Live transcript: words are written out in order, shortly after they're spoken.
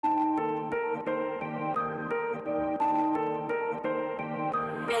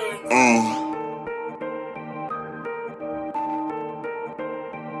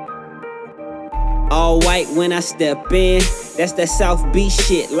All white when I step in, that's that South Beach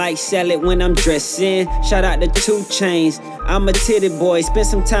shit, like salad when I'm dressing. Shout out to 2 Chainz, I'm a titty boy. Spent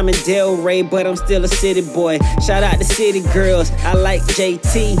some time in Delray, but I'm still a city boy. Shout out to city girls, I like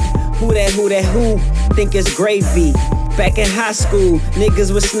JT. Who that, think it's gravy. Back in high school,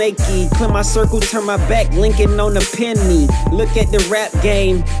 niggas was snaky. Clear my circle, turn my back, linking on the penny. Look at the rap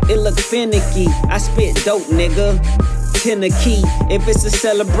game, it look finicky. I spit dope, nigga. In the key. If it's a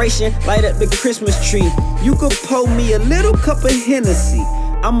celebration, light up the Christmas tree. You could pour me a little cup of Hennessy.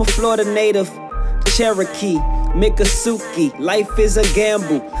 I'm a Florida native, Cherokee, Miccosukee. Life is a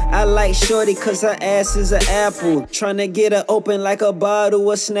gamble. I like shorty cause her ass is an apple. Tryna get her open like a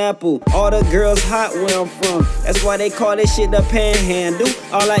bottle of Snapple. All the girls hot where I'm from, that's why they call this shit the panhandle.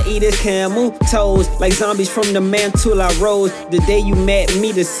 All I eat is camel toes, like zombies from the mantle I rose. The day you met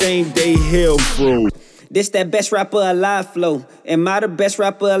me, the same day hell froze. This that best rapper alive flow. Am I the best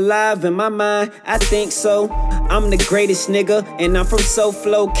rapper alive? In my mind, I think so. I'm the greatest nigga, and I'm from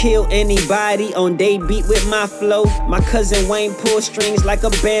SoFlo. Kill anybody on they beat with my flow. My cousin Wayne pull strings like a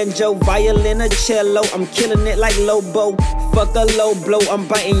banjo, violin or cello. I'm killing it like Lobo. Fuck a low blow, I'm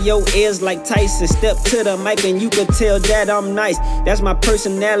biting your ears like Tyson. Step to the mic and you could tell that I'm nice. That's my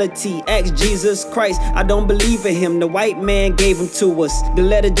personality, ask Jesus Christ. I don't believe in him, the white man gave him to us. The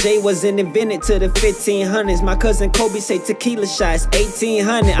letter J wasn't invented to the 1500s. My cousin Kobe say tequila shots,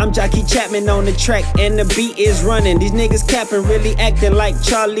 1800. I'm Jockey Chapman on the track and the beat is running. These niggas capping, really acting like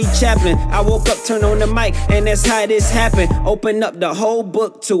Charlie Chaplin. I woke up, turn on the mic, and that's how this happened. Open up the whole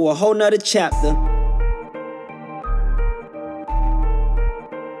book to a whole nother chapter.